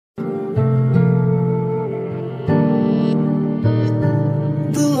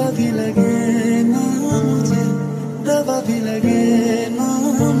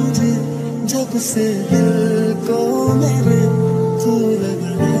से दिल को मेरे तू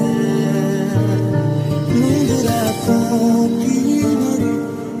लगा है। नींद रातों की मेरी,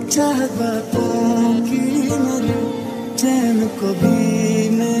 चाहत बातों की मेरी, चैन को भी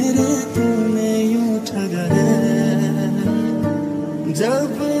मेरे तूने यूं ठगा है।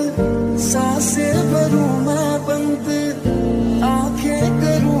 जब सांसें भरूं मैं बंद, आंखें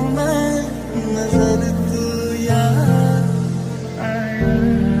करूं मैं नजर, तू यार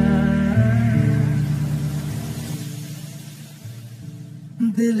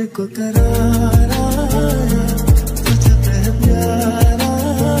दिल को करार आया, तुझ पे प्यार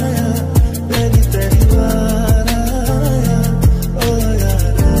आया, पहली तेरी बार आया, ओ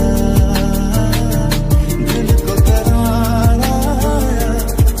यारा। दिल को करार आया,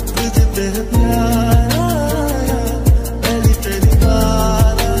 तुझ पे प्यार आया, पहली तेरी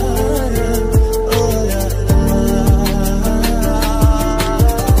बार आया, ओ यारा।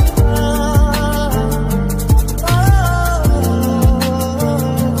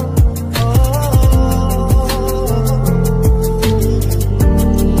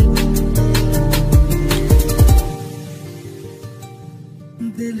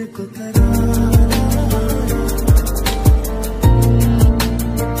 दिल को करार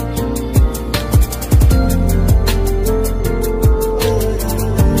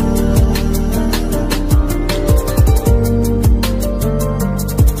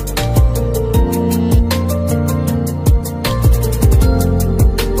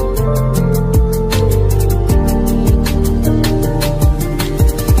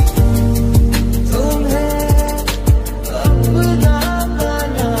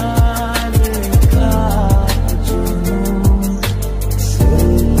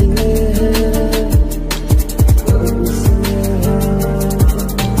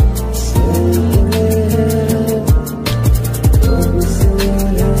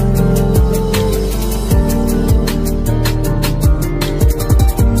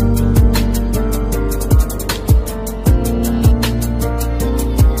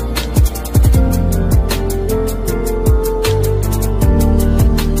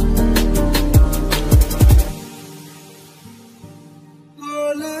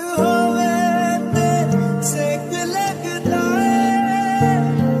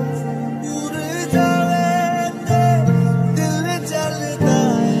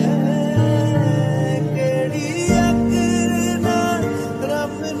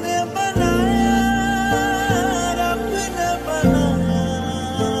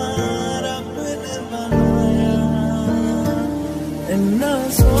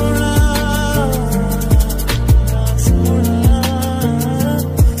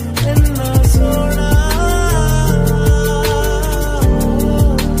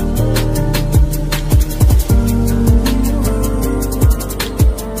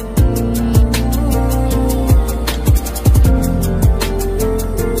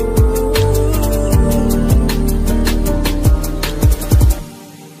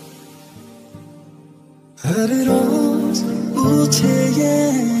हर रोज पूछे ये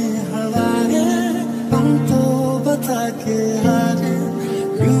हवाएं, हम तो बता के हारे,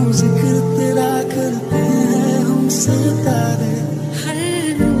 क्यों जिक्र तेरा करते हैं हम सितारे। हर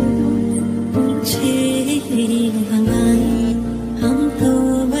रोज पूछे ये हवाएं, हम तो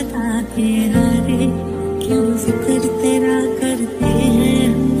बता के हारे, क्यों जिक्र तेरा करते हैं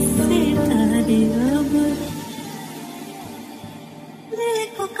हम सितारे। अब दिल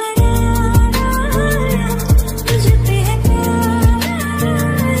को करार आया, तुझ पे है प्यार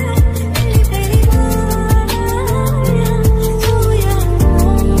आया, तेरी तेरी बार आया, तू यार।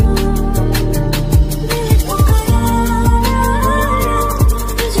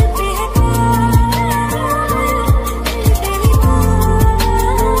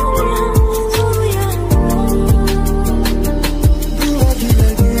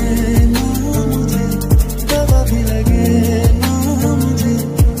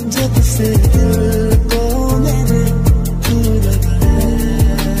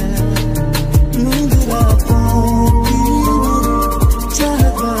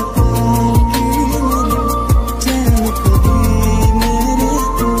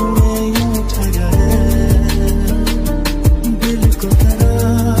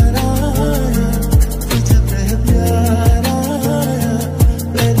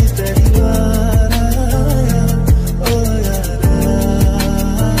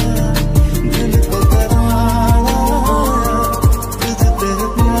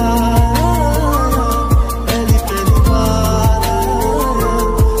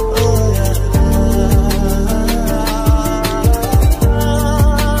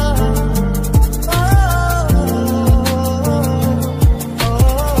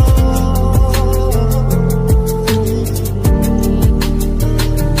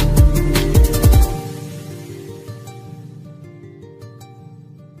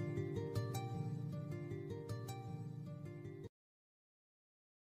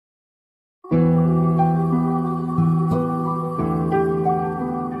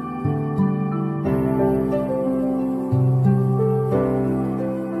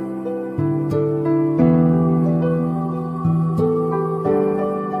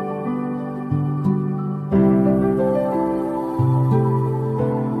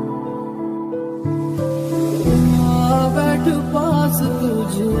 साठ पास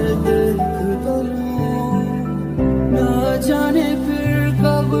तुझे देख तो लूं, ना जाने फिर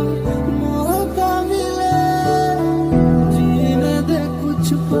कब मौका मिले, जीने दे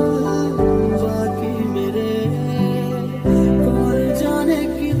कुछ पल बाकी मेरे, कौन जाने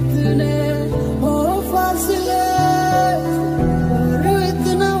कितने हो फासले, और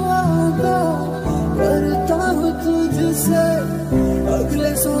इतना वादा करता हूँ तुझसे,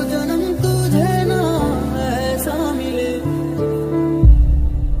 अगले 100 जन्म तुझे ना ऐसा मिले।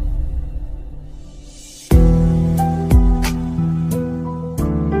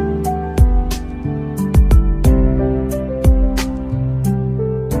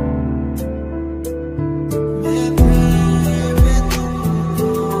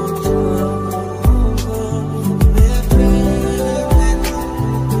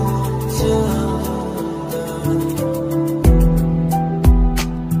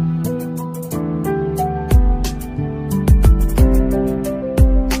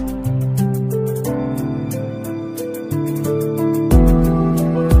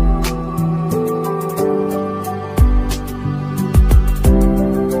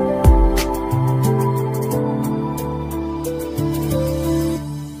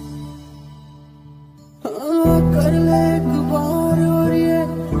 कर ले एक बार और ये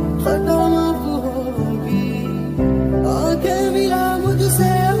खता माफ होगी, आके मिला मुझसे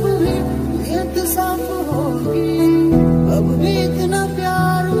अब भी नियत साफ होगी, अब भी इतना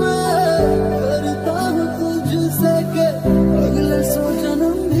प्यार मैं करता हूँ तुझसे के अगले 100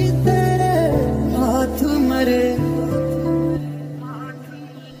 जन्म भी तेरे हाथ मरे,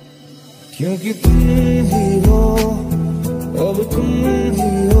 क्योंकि तुम ही हो, अब तुम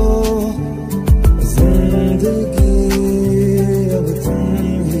ही हो जिंदगी, अब तुम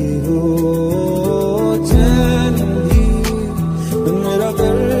ही हो चैन भी, मेरा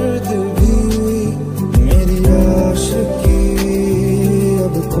दर्द भी, मेरी आशिकी,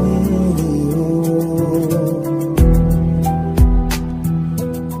 अब तुम ही हो।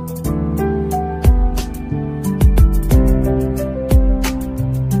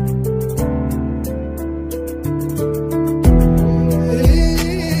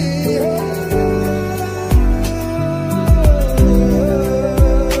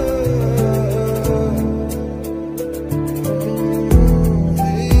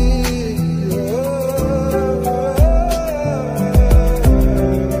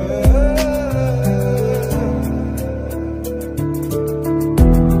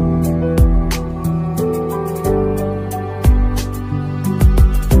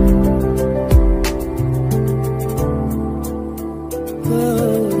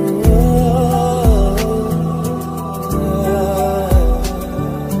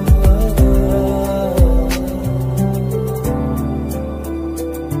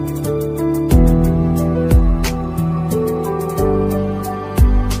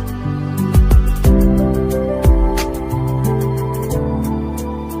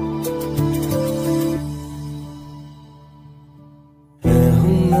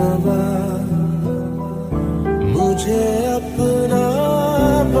 मुझे अपना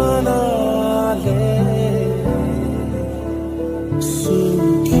बना ले,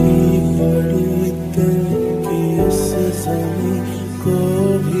 सूखी पड़ी तेरी इस ज़मीं को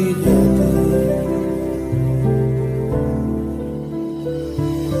भी दे,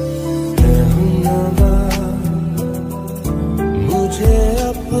 मैं हूँ नवा, मुझे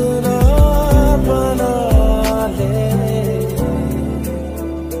अपना बना ले,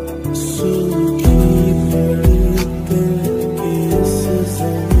 सूखी पड़ी तेरी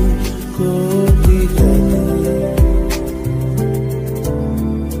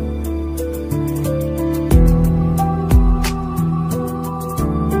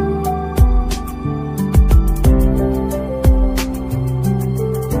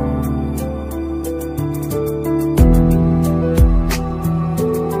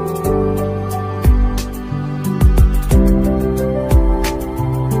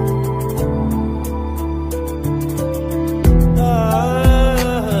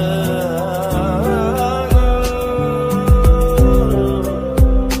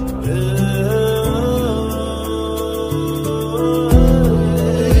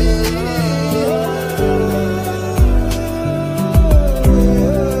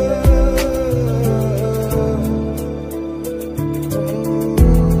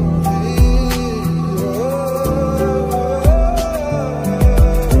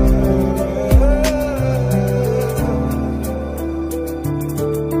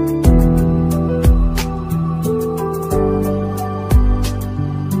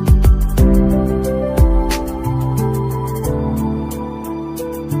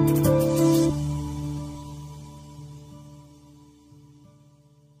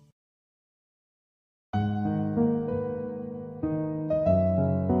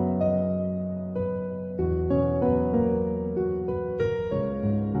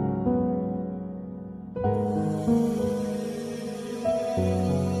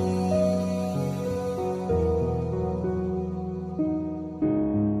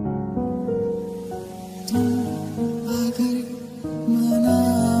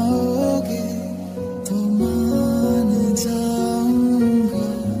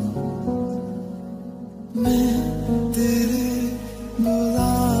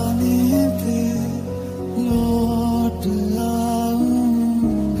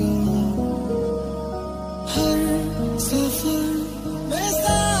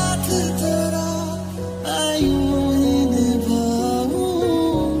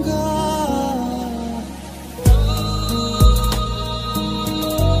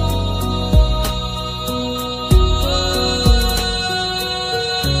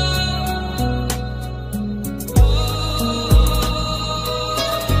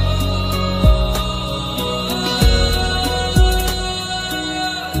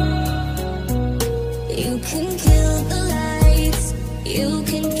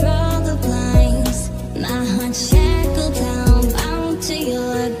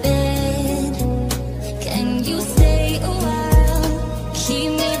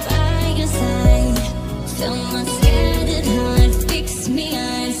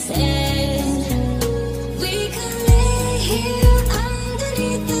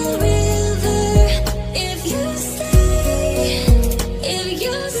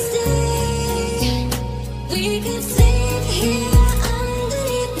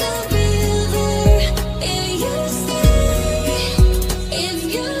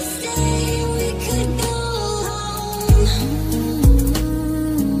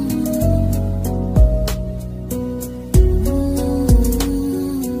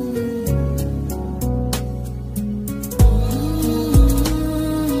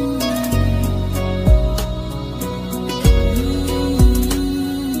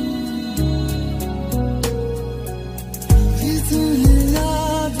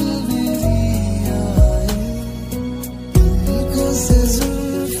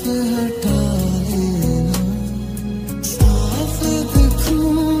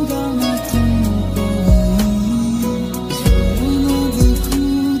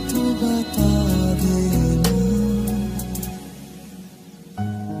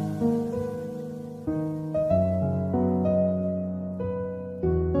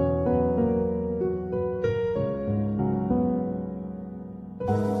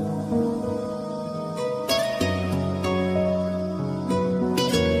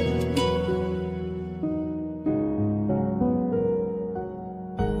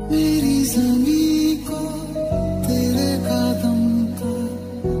मेरी ज़मीं को तेरे कदम का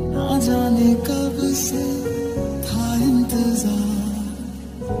ना जाने कब से था इंतजार,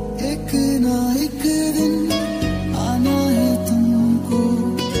 एक ना एक दिन आना है तुमको,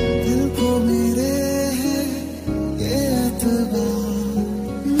 दिल को मेरे है ये एतबार।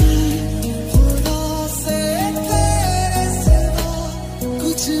 मैं खुदा से तेरे सिवा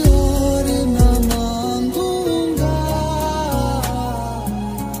कुछ और ना मांगूंगा,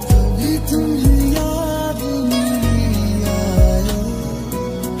 कभी तुम्हें याद नहीं आए,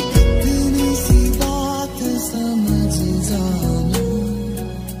 इतनी सी बात समझ जाना।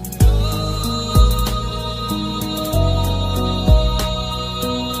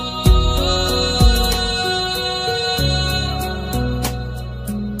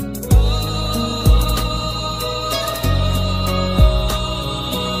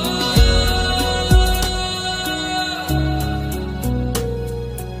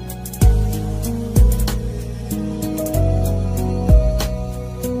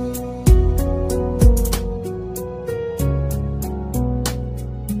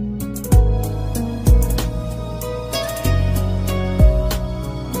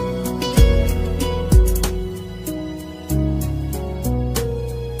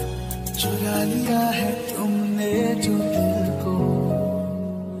 चुरा लिया है तुमने जो दिल को,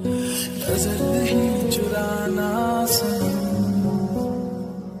 नजर नहीं चुराना सनम,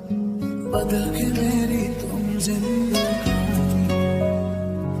 बदल के मेरी तुम जिंदगानी,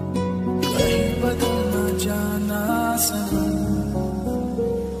 कहीं बदल ना जाना सनम।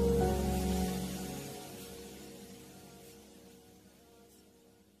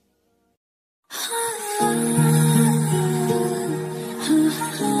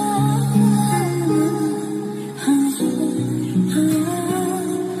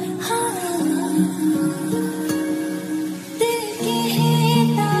 दिल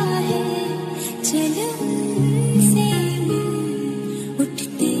कहता है चलो से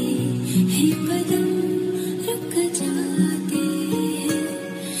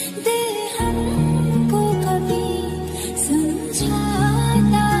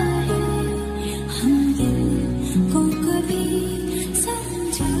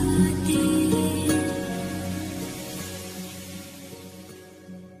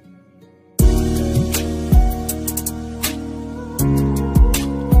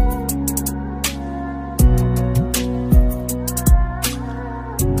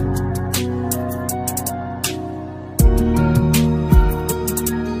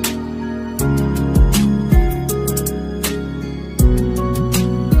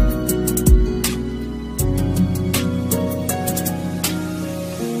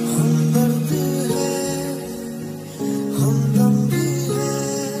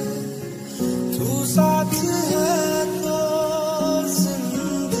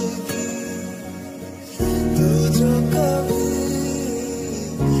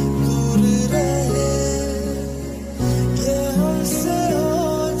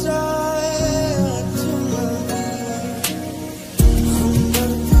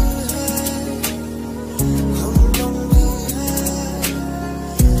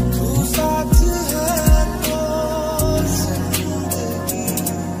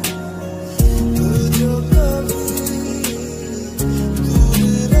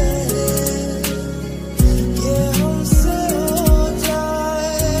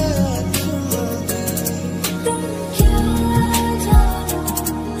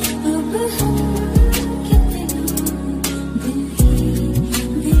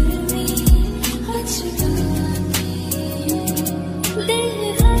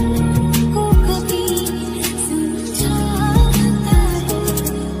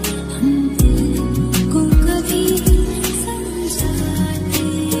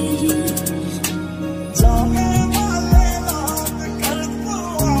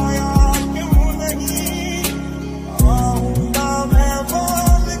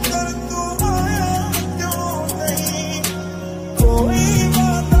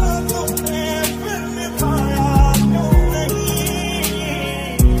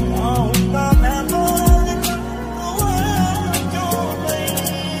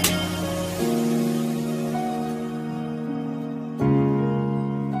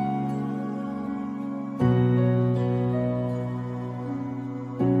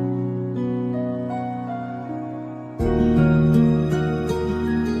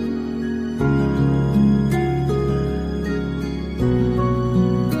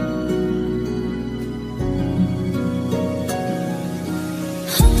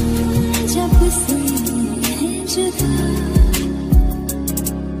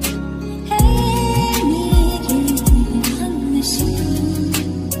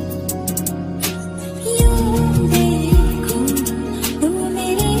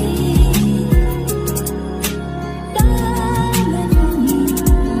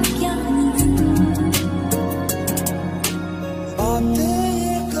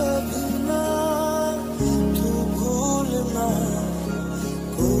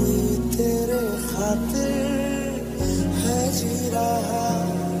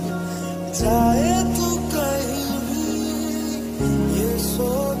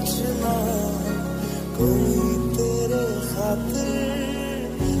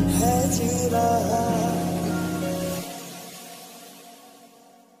रहा।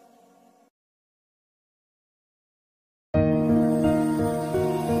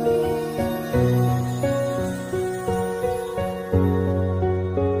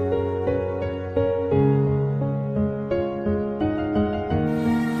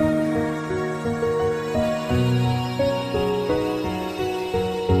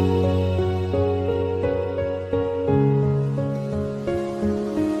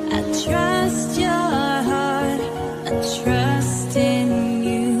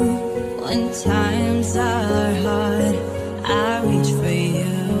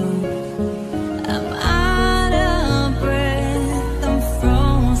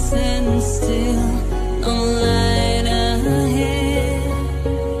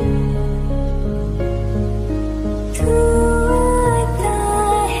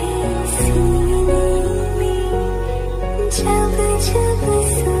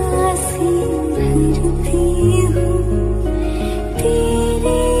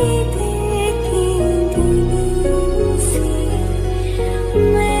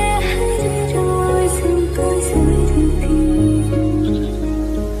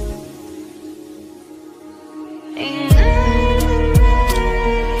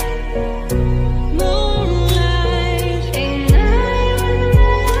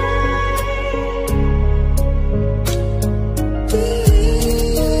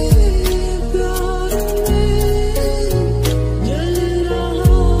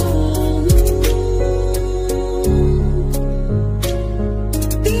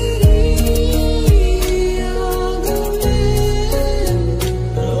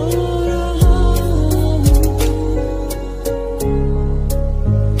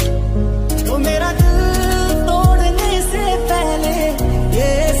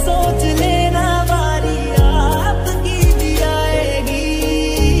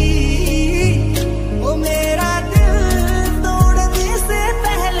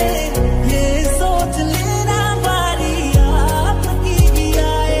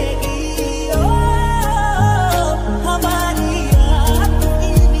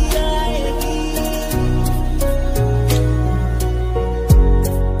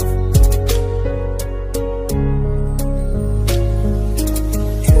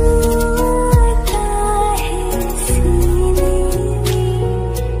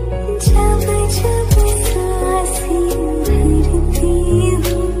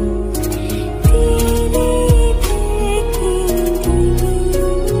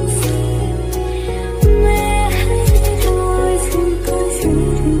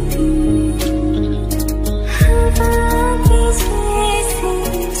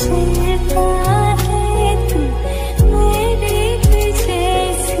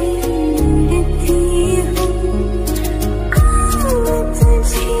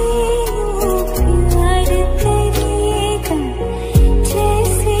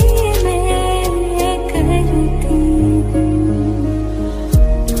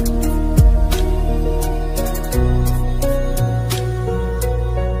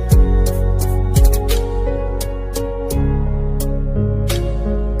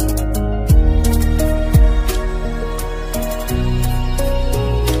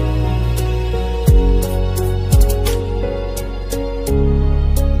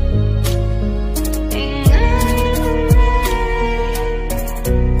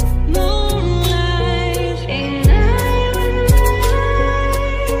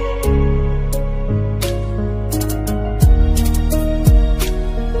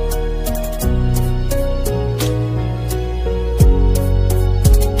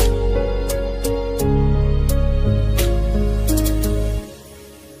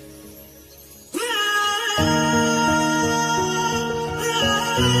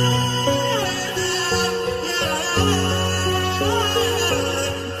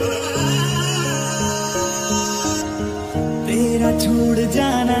 छोड़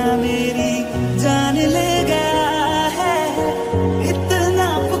जाना मेरी जान ले गया है, इतना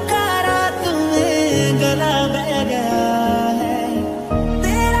पुकारा तुम्हें गला बह गया है।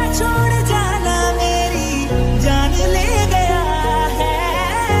 तेरा छोड़ जाना मेरी जान ले गया है,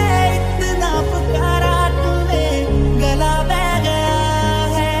 इतना पुकारा तुम्हें गला बह गया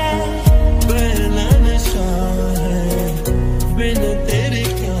है। पहला नशा है बिन तेरे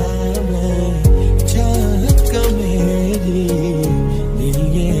क्या मैं चाहत का मेरी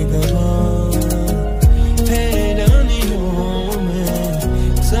ये गवा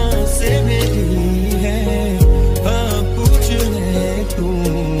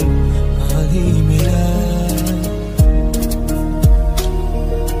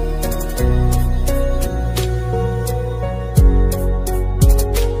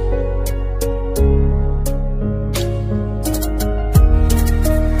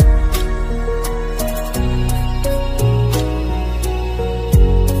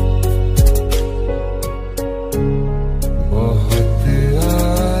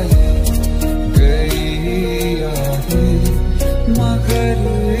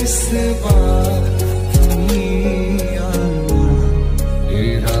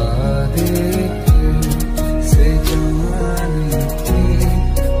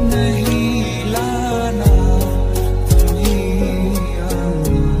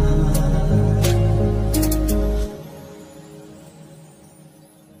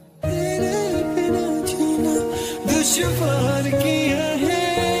दुश्वार किया है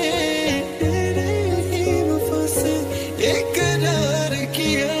तेरे ही वफा से इकरार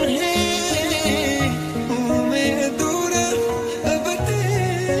किया है। हूँ मैं दूर अब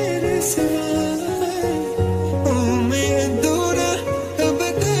तेरे सिवा, हूँ मैं दूर अब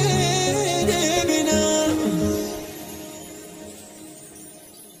तेरे बिना।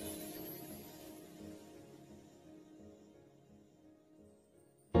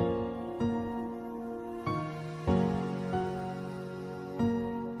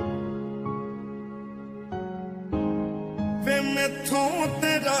 वे मैथों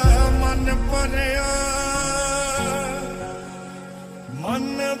तेरा मन भरिया, मन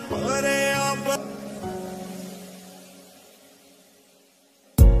भरिया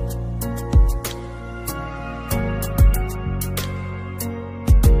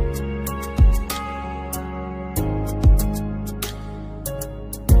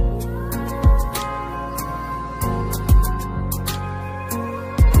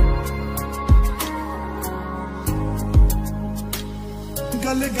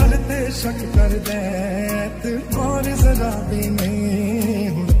गल गल ते शक कर दे और जरा भी नहीं।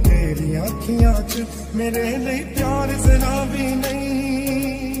 हुण तेरी अखियां च मेरे लिए प्यार जरा भी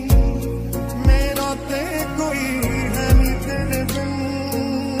नहीं। मेरा ते कोई है नहीं तेरे बिन,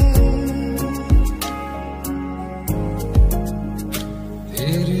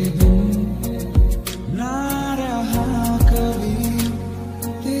 तेरे बिन ना रहा कभी,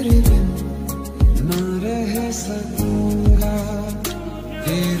 तेरे बिन ना रह सकूंगा,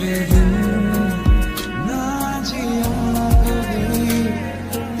 तेरे बिन ना जिया कभी।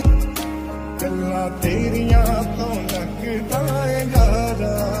 गल्लां तेरियां तो लगदा है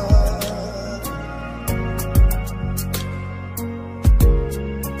गारा,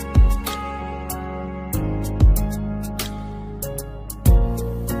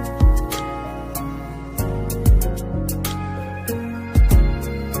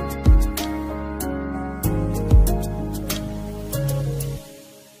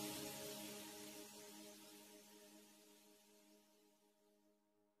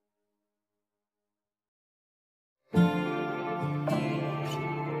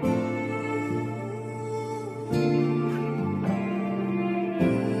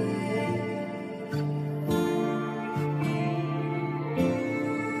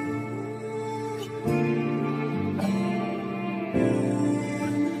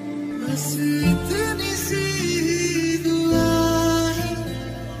 बस इतनी सी दुआ है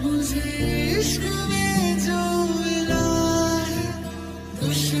मुझे इश्क में जो मिला है।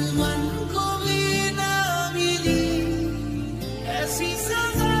 दुश्मन